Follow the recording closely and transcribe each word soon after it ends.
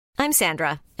I'm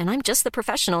Sandra, and I'm just the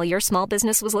professional your small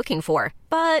business was looking for.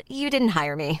 But you didn't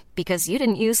hire me because you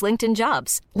didn't use LinkedIn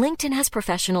Jobs. LinkedIn has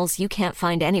professionals you can't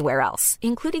find anywhere else,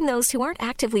 including those who aren't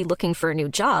actively looking for a new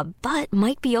job, but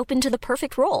might be open to the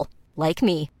perfect role, like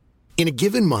me. In a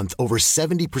given month, over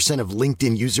 70% of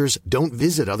LinkedIn users don't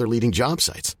visit other leading job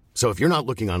sites. So if you're not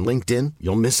looking on LinkedIn,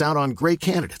 you'll miss out on great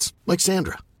candidates like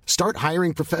Sandra. Start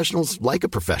hiring professionals like a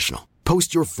professional.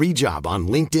 Post your free job on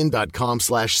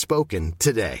linkedin.com/spoken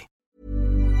today.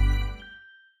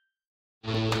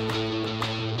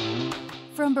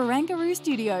 From Barangaroo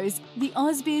Studios, the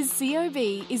AusBiz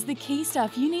COB is the key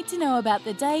stuff you need to know about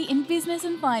the day in business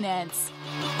and finance.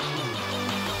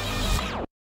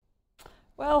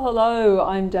 Well, hello,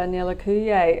 I'm Daniela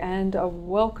Coulier and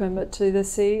welcome to the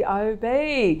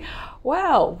COB.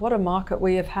 Wow, what a market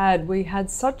we have had. We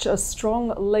had such a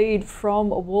strong lead from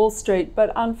Wall Street,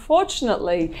 but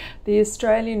unfortunately, the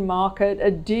Australian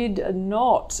market did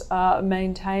not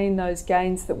maintain those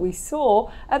gains that we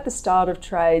saw at the start of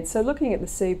trade. So looking at the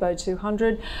CBO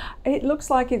 200, it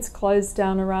looks like it's closed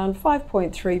down around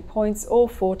 5.3 points or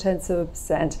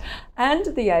 0.4%.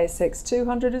 And the ASX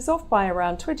 200 is off by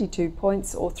around 22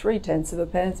 points or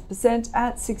 0.3%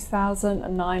 at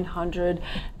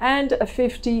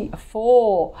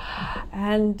 6,954.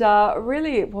 And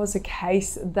really it was a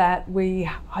case that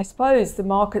I suppose the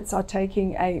markets are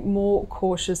taking a more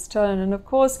cautious turn. And of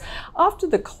course, after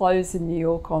the close in New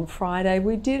York on Friday,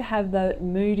 we did have the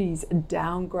Moody's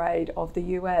downgrade of the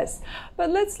US.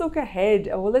 But let's look ahead,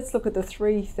 or let's look at the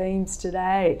three themes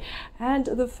today. And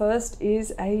the first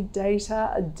is a data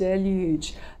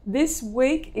deluge. This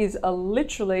week is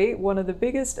literally one of the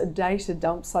biggest data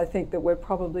dumps I think that we're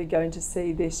probably going to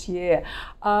see this year.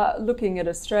 Looking at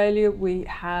Australia, we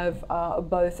have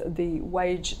both the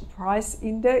wage price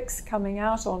index coming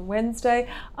out on Wednesday,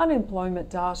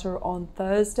 unemployment data on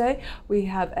Thursday. We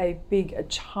have a big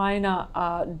China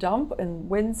dump on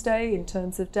Wednesday in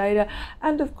terms of data.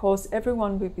 And of course,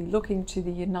 everyone will be looking to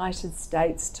the United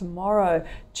States tomorrow,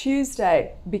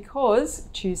 Tuesday, because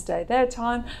Tuesday their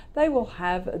time, they will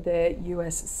have their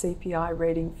US CPI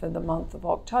reading for the month of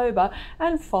October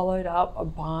and followed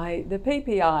up by the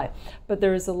PPI. But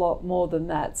there is a lot more than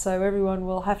that. So everyone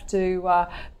will have to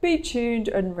be tuned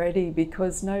and ready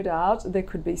because no doubt there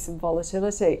could be some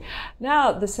volatility.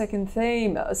 Now, the second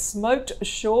theme, smoked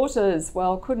shorters.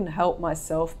 Well, couldn't help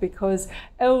myself because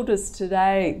Elders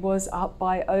today was up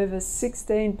by over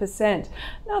 16%.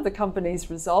 Now, the company's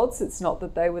results, it's not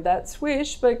that they were that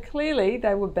swish, but clearly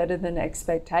they were better than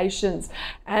expectations.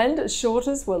 And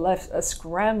shorters were left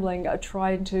scrambling,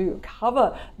 trying to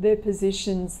cover their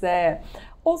positions there.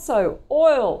 Also,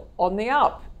 oil on the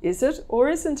up. Is it or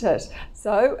isn't it?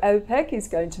 So OPEC is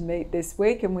going to meet this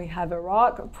week and we have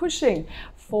Iraq pushing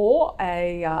for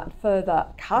a further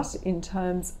cut in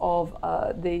terms of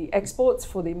the exports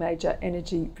for the major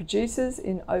energy producers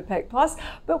in OPEC+.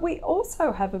 But we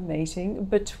also have a meeting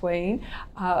between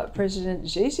President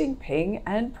Xi Jinping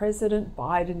and President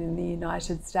Biden in the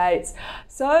United States.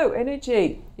 So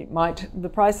energy, the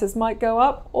prices might go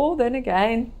up, or then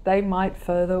again, they might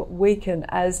further weaken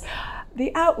as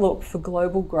the outlook for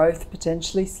global growth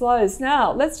potentially slows.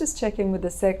 Now, let's just check in with the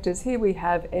sectors. Here we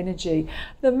have energy.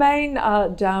 The main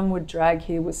downward drag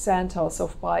here was Santos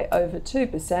off by over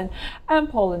 2%,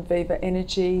 Ampol and Viva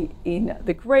Energy in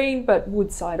the green, but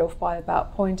Woodside off by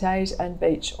about 0.8% and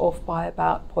Beach off by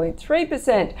about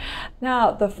 0.3%.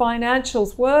 Now, the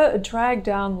financials were dragged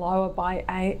down lower by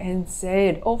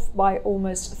ANZ, off by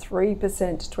almost 3%,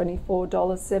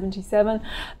 $24.77.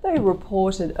 They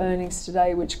reported earnings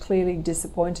today, which clearly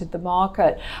disappointed the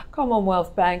market.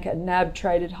 Commonwealth Bank and NAB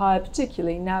traded higher,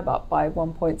 particularly NAB up by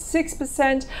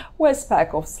 1.6%,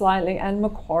 Westpac off slightly, and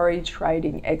Macquarie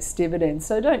trading ex-dividend.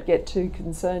 So don't get too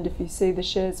concerned if you see the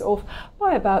shares off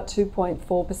by about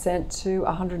 2.4% to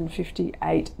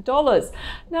 $158.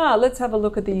 Now let's have a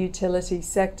look at the utility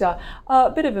sector.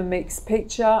 A bit of a mixed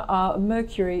picture.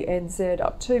 Mercury NZ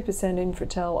up 2%,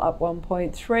 Infratel up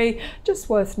 1.3%. Just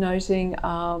worth noting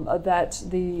that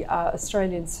the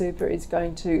Australian Super is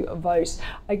going to vote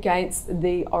against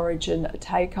the Origin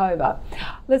takeover.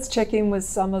 Let's check in with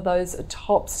some of those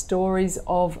top stories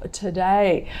of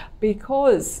today,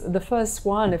 because the first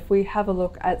one, if we have a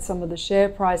look at some of the share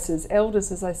prices,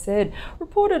 Elders, as I said,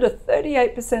 reported a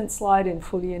 38% slide in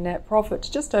full year net profit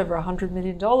to just over $100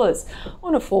 million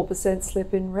on a 4%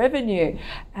 slip in revenue.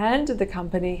 And the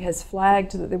company has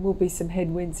flagged that there will be some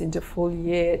headwinds into full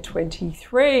year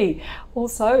 23.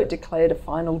 Also, it declared a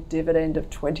final dividend of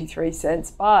 23 33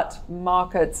 cents, but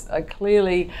markets are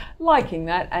clearly liking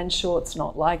that and shorts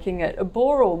not liking it.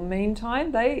 Boral,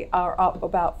 meantime, they are up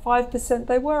about 5%.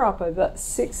 They were up over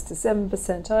 6 to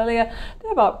 7% earlier.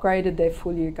 They've upgraded their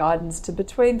full year guidance to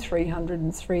between $300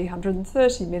 and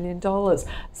 $330 million.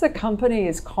 The company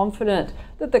is confident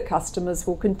that the customers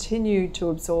will continue to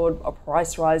absorb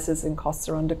price rises and costs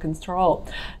are under control.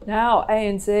 Now,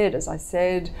 ANZ, as I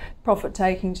said, profit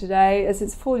taking today as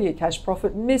its full year cash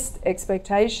profit missed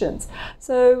expectations.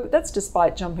 So that's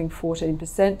despite jumping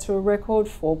 14% to a record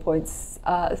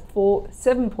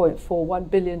 $7.41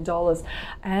 billion,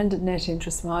 and net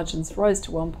interest margins rose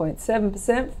to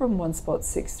 1.7% from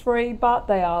 1.63%, but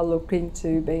they are looking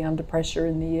to be under pressure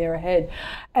in the year ahead.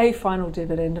 A final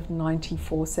dividend of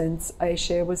 94 cents a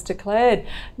share was declared.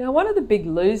 Now, one of the big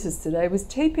losers today was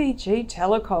TPG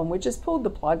Telecom, which has pulled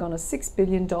the plug on a $6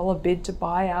 billion bid to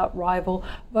buy out rival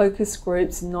Vocus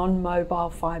Group's non-mobile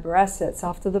fibre assets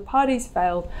after the parties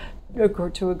failed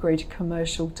to agree to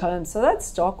commercial terms. So that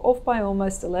stock off by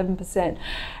almost 11%.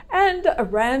 And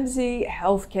Ramsay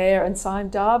Healthcare and Sime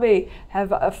Darby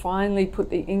have finally put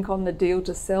the ink on the deal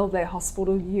to sell their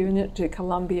hospital unit to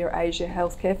Columbia Asia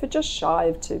Healthcare for just shy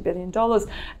of $2 billion.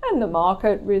 And the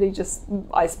market really just,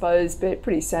 I suppose,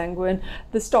 pretty sanguine.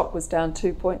 The stock was down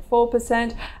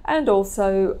 2.4%, and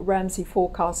also Ramsay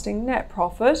forecasting net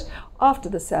profit after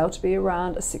the sale to be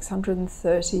around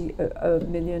 $630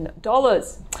 million.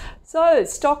 So,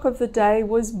 stock of the day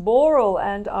was Boral,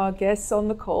 and our guests on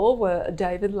the call were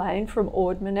David Lane from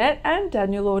Ord Minnett and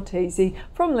Daniel Ortiz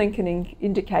from Lincoln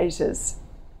Indicators.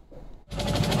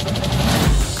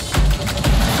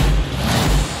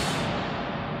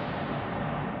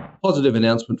 Positive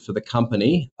announcement for the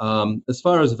company. As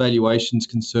far as valuation's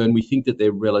concerned, we think that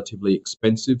they're relatively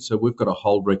expensive, so we've got a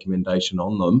hold recommendation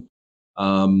on them.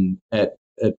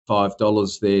 At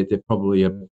 $5, they're probably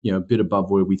a bit above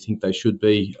where we think they should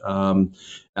be. Our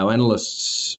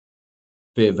analysts'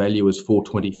 fair value is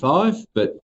 $4.25,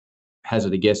 but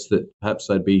hazard a guess that perhaps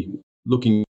they'd be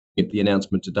looking at the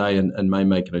announcement today and may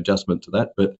make an adjustment to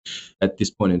that. But at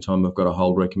this point in time, I've got a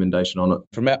hold recommendation on it.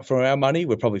 From our money,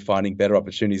 we're probably finding better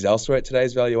opportunities elsewhere at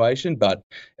today's valuation, but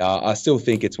I still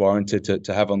think it's warranted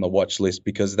to have on the watch list,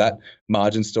 because that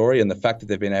margin story and the fact that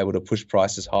they've been able to push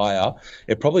prices higher,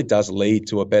 it probably does lead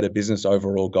to a better business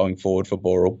overall going forward for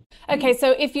Boral. Okay,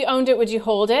 so if you owned it, would you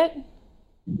hold it?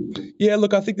 Yeah,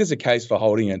 look, I think there's a case for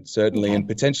holding it, certainly, okay. And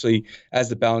potentially as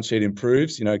the balance sheet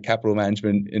improves, capital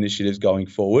management initiatives going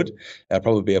forward, that'll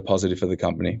probably be a positive for the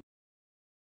company.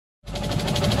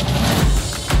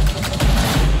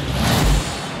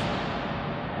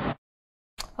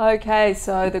 Okay,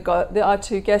 so our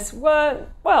two guests weren't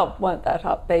that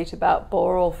upbeat about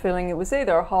Boral, feeling it was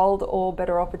either a hold or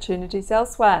better opportunities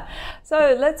elsewhere.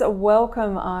 So let's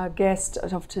welcome our guest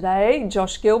of today,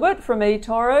 Josh Gilbert from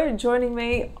eToro, joining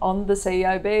me on the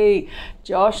COB.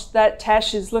 Josh, that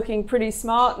Tash is looking pretty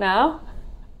smart now.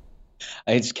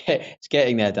 It's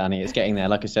getting there, Danny. It's getting there.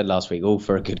 Like I said last week, all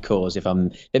for a good cause. If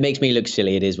it makes me look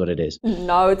silly, it is what it is.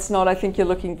 No, it's not. I think you're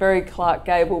looking very Clark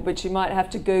Gable, but you might have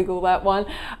to Google that one.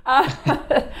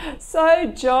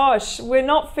 So, Josh, we're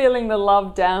not feeling the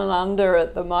love down under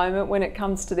at the moment when it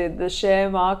comes to the share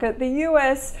market. The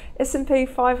US S&P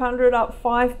 500 up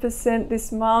 5%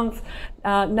 this month.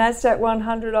 NASDAQ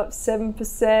 100 up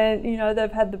 7%.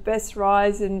 They've had the best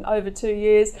rise in over 2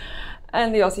 years.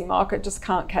 And the Aussie market just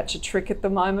can't catch a trick at the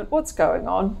moment. What's going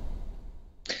on?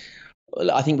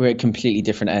 Well, I think we're at completely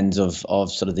different ends of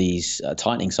sort of these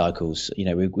tightening cycles.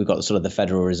 We've got sort of the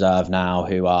Federal Reserve now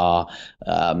who are,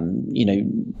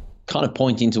 kind of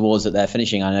pointing towards that they're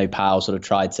finishing. I know Powell sort of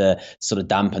tried to sort of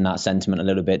dampen that sentiment a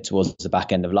little bit towards the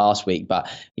back end of last week, but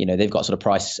they've got sort of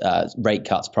rate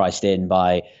cuts priced in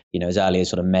by as early as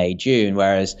sort of May, June,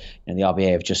 whereas the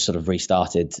RBA have just sort of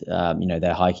restarted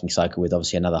their hiking cycle with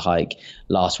obviously another hike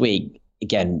last week.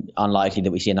 Again, unlikely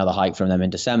that we see another hike from them in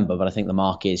December, but I think the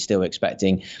market is still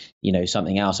expecting,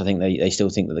 something else. I think they still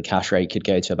think that the cash rate could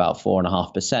go to about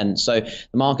 4.5%. So the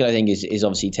market, I think, is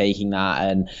obviously taking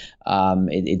that, and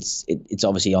it's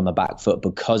obviously on the back foot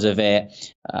because of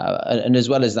it. And as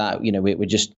well as that, we're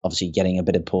just obviously getting a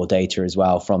bit of poor data as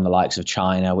well from the likes of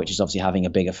China, which is obviously having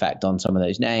a big effect on some of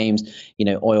those names.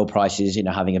 Oil prices,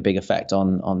 having a big effect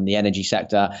on the energy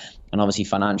sector. And obviously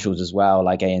financials as well,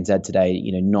 like ANZ today,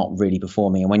 not really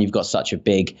performing. And when you've got such a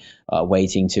big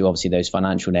weighting to obviously those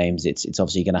financial names, it's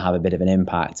obviously going to have a bit of an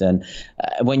impact. And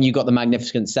when you've got the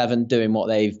Magnificent Seven doing what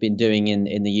they've been doing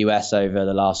in the US over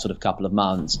the last sort of couple of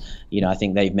months, I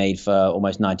think they've made for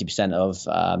almost 90%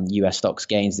 of US stocks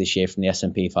gains this year from the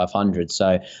S&P 500.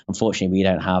 So unfortunately, we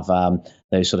don't have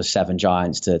those sort of seven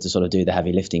giants to sort of do the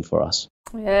heavy lifting for us.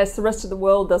 Yes, the rest of the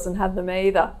world doesn't have them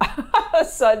either.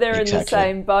 So they're in the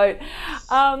same boat.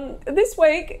 This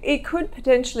week, it could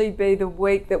potentially be the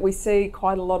week that we see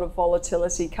quite a lot of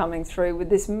volatility coming through with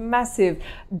this massive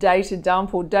data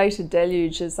dump, or data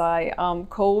deluge, as I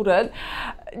called it.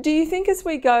 Do you think as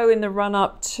we go in the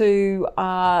run-up to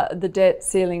the debt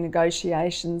ceiling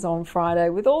negotiations on Friday,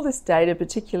 with all this data,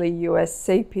 particularly US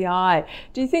CPI,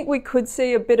 do you think we could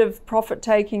see a bit of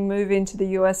profit-taking move into the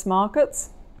US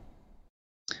markets?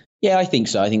 Yeah, I think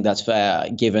so. I think that's fair,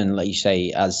 given, like you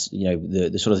say, as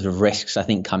the sort of the risks, I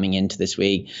think, coming into this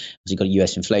week. You've got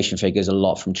US inflation figures, a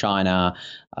lot from China.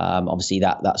 Obviously,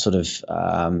 that sort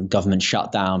of government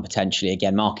shutdown potentially.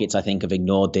 Again, markets, I think, have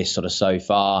ignored this sort of so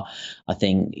far. I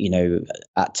think,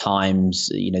 at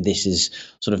times, this has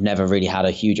sort of never really had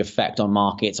a huge effect on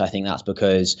markets. I think that's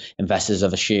because investors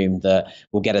have assumed that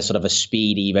we'll get a sort of a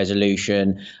speedy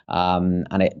resolution,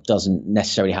 and it doesn't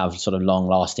necessarily have sort of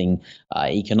long-lasting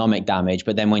economic damage.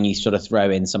 But then when you sort of throw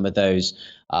in some of those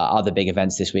other big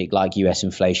events this week, like US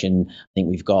inflation, I think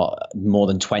we've got more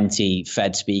than 20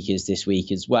 Fed speakers this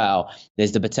week as well.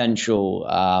 There's the potential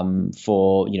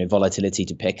for volatility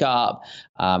to pick up,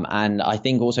 and I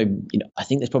think also I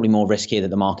think there's probably more risk here that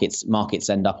the markets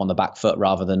end up on the back foot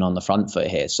rather than on the front foot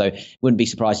here. So wouldn't be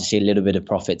surprised to see a little bit of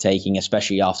profit taking,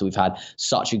 especially after we've had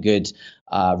such a good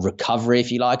recovery,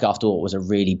 if you like, after what was a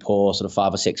really poor sort of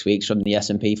 5 or 6 weeks from the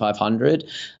S&P 500.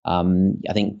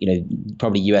 I think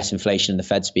probably US inflation and the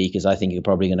Fed speakers, I think, are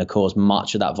probably going to cause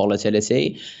much of that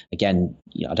volatility. Again,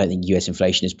 I don't think US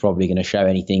inflation is probably going to show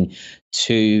anything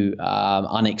too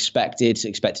unexpected.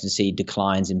 Expected to see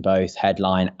declines in both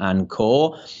headline and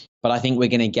core, but I think we're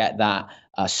going to get that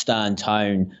stern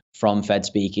tone from Fed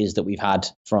speakers that we've had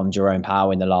from Jerome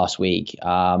Powell in the last week.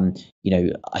 I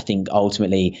think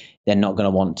ultimately they're not going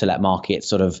to want to let markets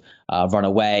sort of run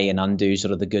away and undo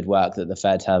sort of the good work that the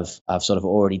Fed have sort of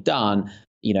already done.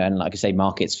 And like I say,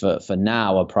 markets for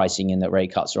now are pricing in that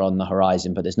rate cuts are on the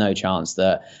horizon, but there's no chance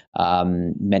that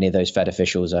many of those Fed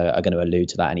officials are going to allude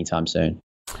to that anytime soon.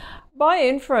 By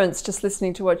inference, just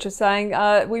listening to what you're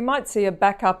saying, we might see a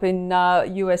backup in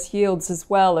US yields as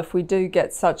well if we do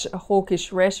get such a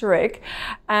hawkish rhetoric.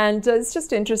 And it's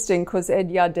just interesting because Ed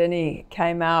Yardeni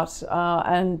came out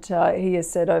and he has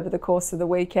said over the course of the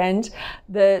weekend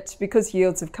that because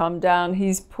yields have come down,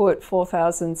 he's put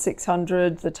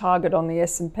 4,600, the target on the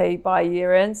S&P by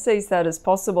year end, sees that as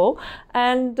possible,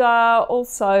 and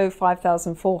also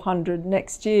 5,400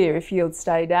 next year if yields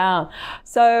stay down.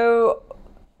 So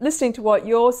listening to what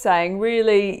you're saying,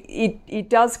 really,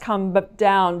 it does come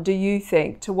down, do you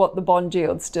think, to what the bond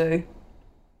yields do?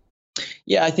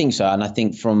 Yeah, I think so. And I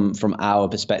think from our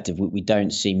perspective, we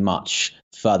don't see much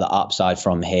further upside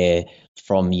from here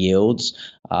from yields.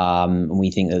 And we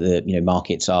think that the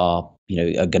markets are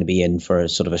going to be in for a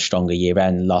sort of a stronger year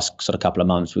end. Last sort of couple of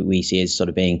months we see as sort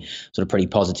of being sort of pretty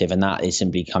positive, and that is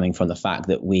simply coming from the fact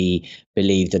that we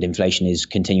believe that inflation is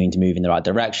continuing to move in the right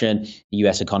direction. The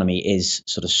US economy is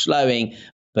sort of slowing,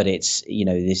 but it's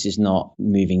this is not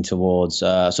moving towards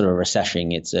sort of a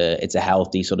recession. It's a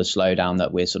healthy sort of slowdown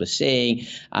that we're sort of seeing,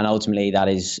 and ultimately that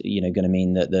is going to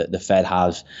mean that the Fed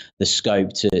has the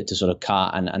scope to sort of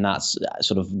cut, and that's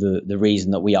sort of the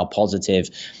reason that we are positive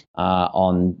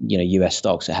on US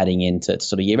stocks heading into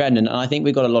sort of year end. And I think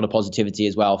we've got a lot of positivity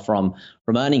as well from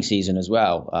earnings season as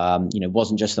well. It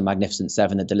wasn't just the Magnificent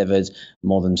Seven that delivered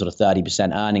more than sort of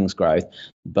 30% earnings growth,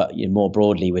 but more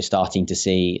broadly, we're starting to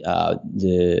see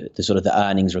the sort of the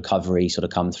earnings recovery sort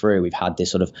of come through. We've had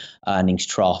this sort of earnings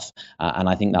trough, and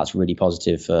I think that's really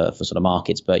positive for sort of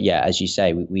markets. But yeah, as you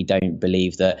say, we don't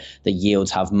believe that the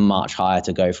yields have much higher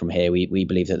to go from here. We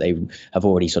believe that they have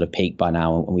already sort of peaked by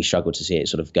now, and we struggle to see it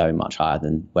sort of going much higher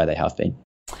than where they have been.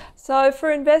 So for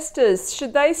investors,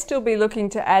 should they still be looking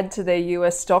to add to their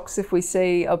US stocks if we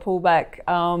see a pullback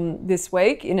this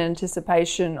week in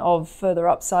anticipation of further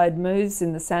upside moves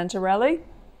in the Santa rally?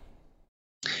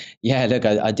 Yeah, look,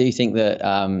 I do think that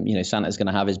Santa's going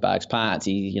to have his bags packed.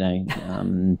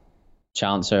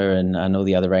 Chancer and all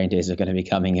the other reindeers are going to be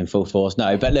coming in full force.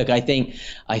 No, but look, I think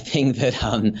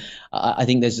that I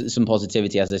think there's some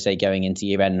positivity, as I say, going into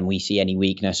year end, and we see any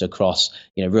weakness across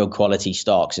real quality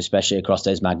stocks, especially across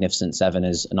those Magnificent Seven,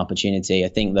 as an opportunity. I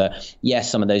think that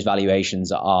yes, some of those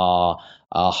valuations are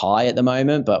high at the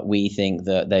moment, but we think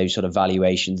that those sort of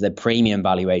valuations, their premium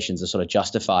valuations, are sort of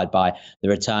justified by the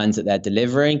returns that they're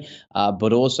delivering,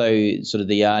 but also sort of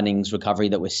the earnings recovery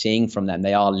that we're seeing from them.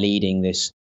 They are leading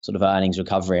this sort of earnings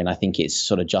recovery, and I think it's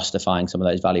sort of justifying some of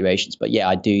those valuations. But yeah,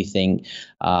 I do think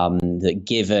that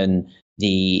given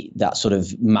that sort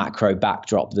of macro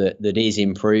backdrop that is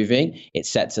improving, it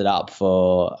sets it up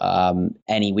for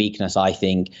any weakness, I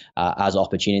think, as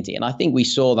opportunity. And I think we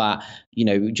saw that,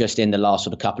 just in the last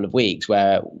sort of couple of weeks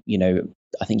where,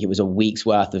 I think it was a week's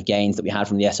worth of gains that we had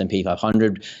from the S&P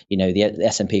 500. The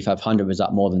S&P 500 was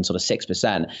up more than sort of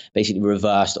 6%, basically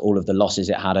reversed all of the losses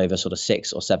it had over sort of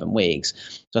 6 or 7 weeks.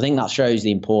 So I think that shows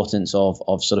the importance of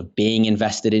sort of being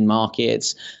invested in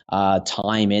markets,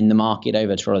 time in the market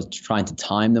over trying to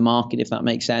time the market, if that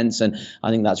makes sense. And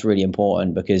I think that's really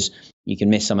important because you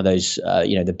can miss some of those,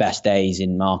 the best days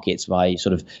in markets by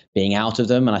sort of being out of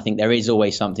them. And I think there is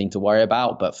always something to worry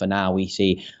about. But for now, we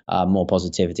see more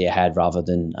positivity ahead rather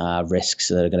than risks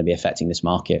that are going to be affecting this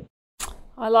market.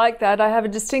 I like that. I have a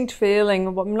distinct feeling.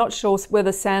 I'm not sure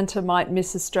whether Santa might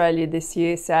miss Australia this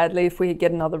year, sadly, if we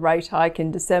get another rate hike in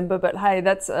December. But hey,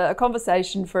 that's a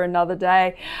conversation for another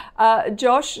day.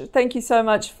 Josh, thank you so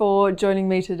much for joining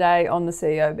me today on the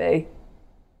COB.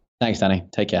 Thanks, Danny.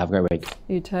 Take care. Have a great week.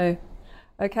 You too.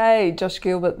 Okay, Josh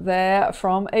Gilbert there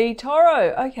from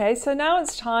eToro. Okay, so now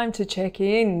it's time to check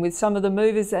in with some of the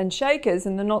movers and shakers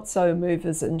and the not so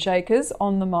movers and shakers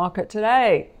on the market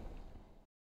today.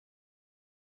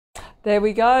 There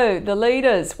we go. The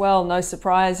leaders, well, no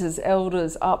surprises.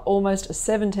 Elders up almost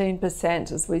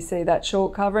 17% as we see that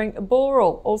short covering.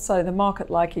 Boral, also the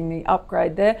market liking the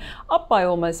upgrade there, up by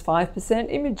almost 5%.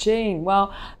 Imagine,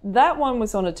 well, that one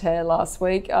was on a tear last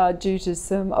week due to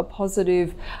some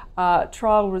positive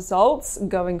trial results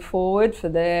going forward for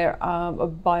their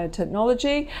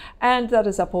biotechnology, and that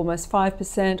is up almost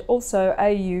 5%. Also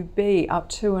AUB up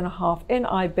 2.5%.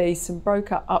 NIB, some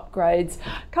broker upgrades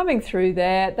coming through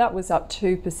there. That was up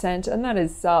 2%, and that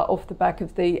is off the back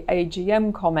of the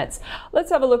AGM comments.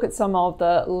 Let's have a look at some of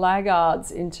the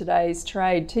laggards in today's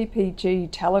trade.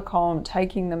 TPG Telecom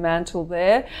taking the mantle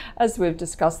there. As we've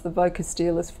discussed, the Vocus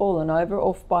Steel has fallen over,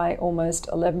 off by almost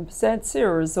 11%.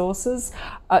 Sierra Resources,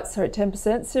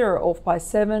 10%. Sierra off by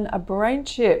 7%. A Brain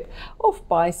Chip off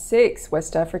by 6%.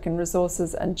 West African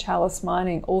Resources and Chalice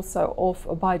Mining also off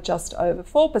by just over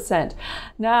 4%.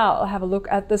 Now I'll have a look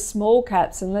at the small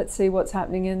caps and let's see what's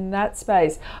happening in that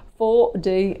space.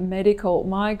 4D Medical,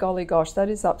 my golly gosh, that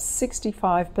is up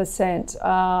 65%,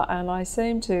 and I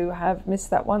seem to have missed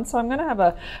that one, so I'm going to have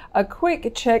a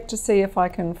quick check to see if I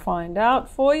can find out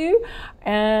for you.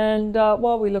 And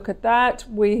while we look at that,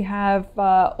 we have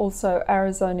also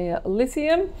Arizona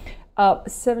Lithium up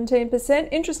 17%.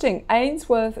 Interesting,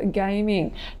 Ainsworth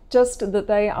Gaming, just that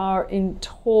they are in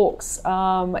talks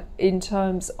in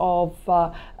terms of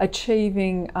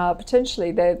achieving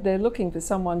potentially they're looking for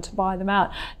someone to buy them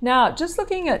out. Now, just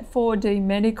looking at 4D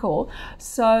Medical,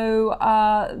 so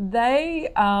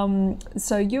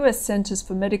so US Centers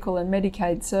for Medical and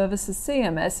Medicaid Services,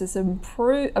 CMS,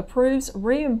 approves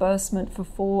reimbursement for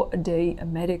 4D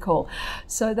Medical.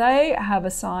 So they have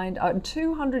assigned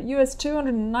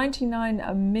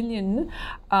 $299 million,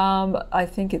 I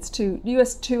think it's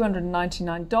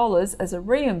 $299 as a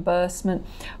reimbursement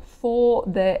for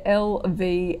their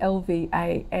LVAS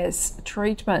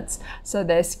treatments, so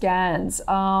their scans.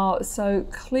 So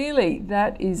clearly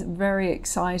that is very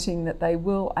exciting that they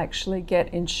will actually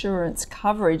get insurance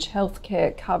coverage,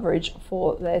 healthcare coverage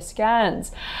for their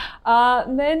scans.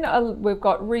 Then we've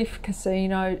got Reef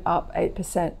Casino up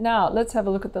 8%. Now let's have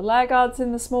a look at the laggards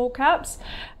in the small caps.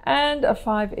 And a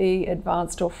 5E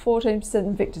Advanced off 14%,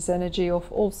 and Victus Energy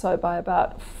off also by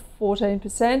about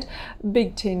 14%,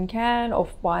 Big Tin Can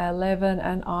off by 11%,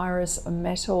 and Iris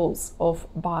Metals off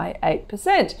by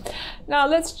 8%. Now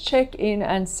let's check in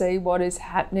and see what is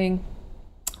happening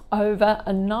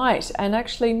overnight, and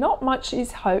actually not much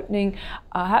is happening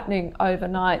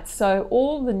overnight, so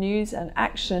all the news and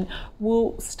action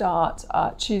will start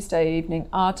Tuesday evening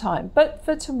our time. But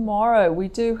for tomorrow we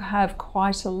do have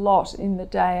quite a lot in the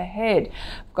day ahead.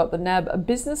 We've got the NAB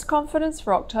Business Confidence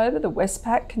for October, the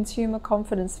Westpac Consumer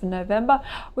Confidence for November.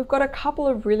 We've got a couple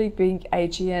of really big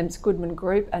AGMs, Goodman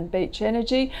Group and Beach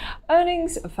Energy,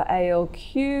 earnings for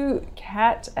ALQ,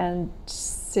 CAT and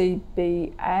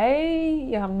CBA,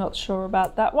 I'm not sure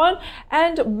about that one.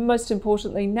 And most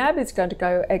importantly, NAB is going to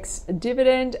go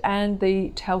ex-dividend, and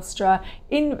the Telstra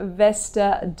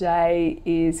Investor Day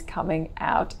is coming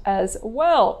out as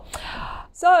well.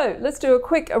 So let's do a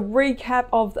quick recap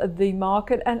of the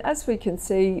market, and as we can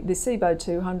see, the CBO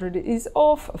 200 is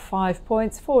off 5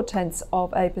 points,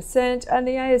 0.4%, and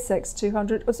the ASX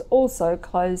 200 was also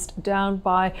closed down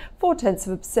by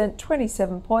 0.4%,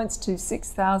 27 points to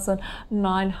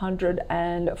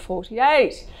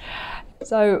 6,948.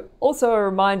 So also a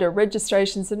reminder,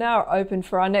 registrations are now open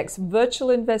for our next virtual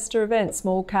investor event.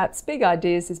 Small Caps Big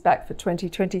Ideas is back for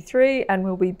 2023 and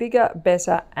will be bigger,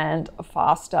 better and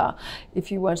faster.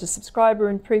 If you weren't a subscriber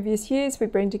in previous years, we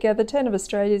bring together 10 of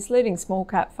Australia's leading small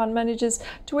cap fund managers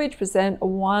to each present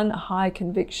one high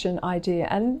conviction idea.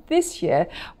 And this year,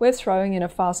 we're throwing in a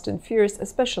Fast and Furious, a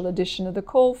special edition of The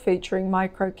Call featuring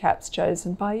micro caps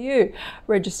chosen by you.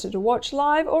 Register to watch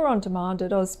live or on demand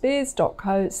at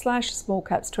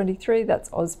ausbiz.co/smallcaps23. That's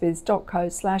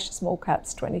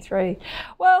ausbiz.co/smallcaps23.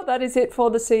 Well, that is it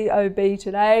for the COB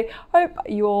today. Hope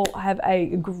you all have a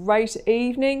great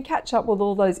evening. Catch up with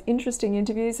all those interesting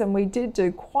interviews, and we did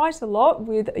do quite a lot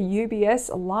with UBS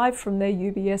live from their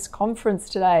UBS conference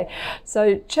today.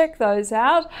 So check those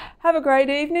out. Have a great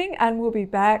evening, and we'll be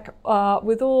back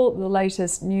with all the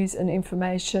latest news and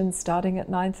information starting at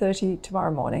 9:30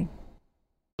 tomorrow morning.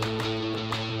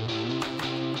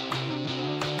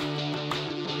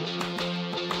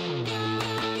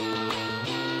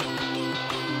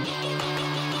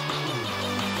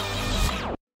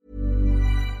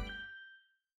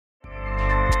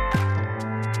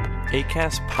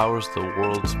 Acast powers the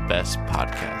world's best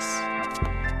podcasts.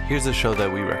 Here's a show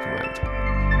that we recommend.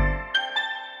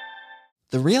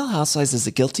 The Real Housewives is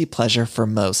a guilty pleasure for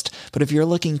most, but if you're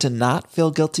looking to not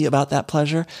feel guilty about that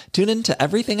pleasure, tune in to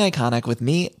Everything Iconic with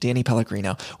me, Danny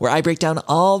Pellegrino, where I break down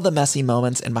all the messy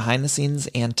moments and behind-the-scenes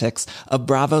antics of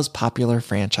Bravo's popular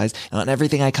franchise. And on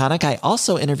Everything Iconic, I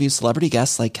also interview celebrity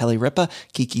guests like Kelly Ripa,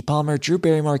 Keke Palmer, Drew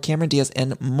Barrymore, Cameron Diaz,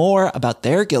 and more about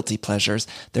their guilty pleasures,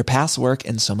 their past work,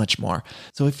 and so much more.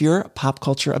 So if you're pop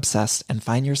culture obsessed and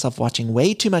find yourself watching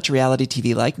way too much reality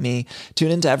TV like me,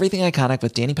 tune in to Everything Iconic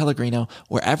with Danny Pellegrino,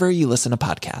 wherever you listen to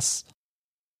podcasts.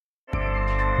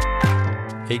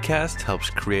 Acast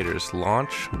helps creators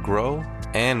launch, grow,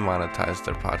 and monetize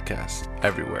their podcasts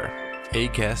everywhere.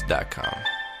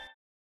 Acast.com.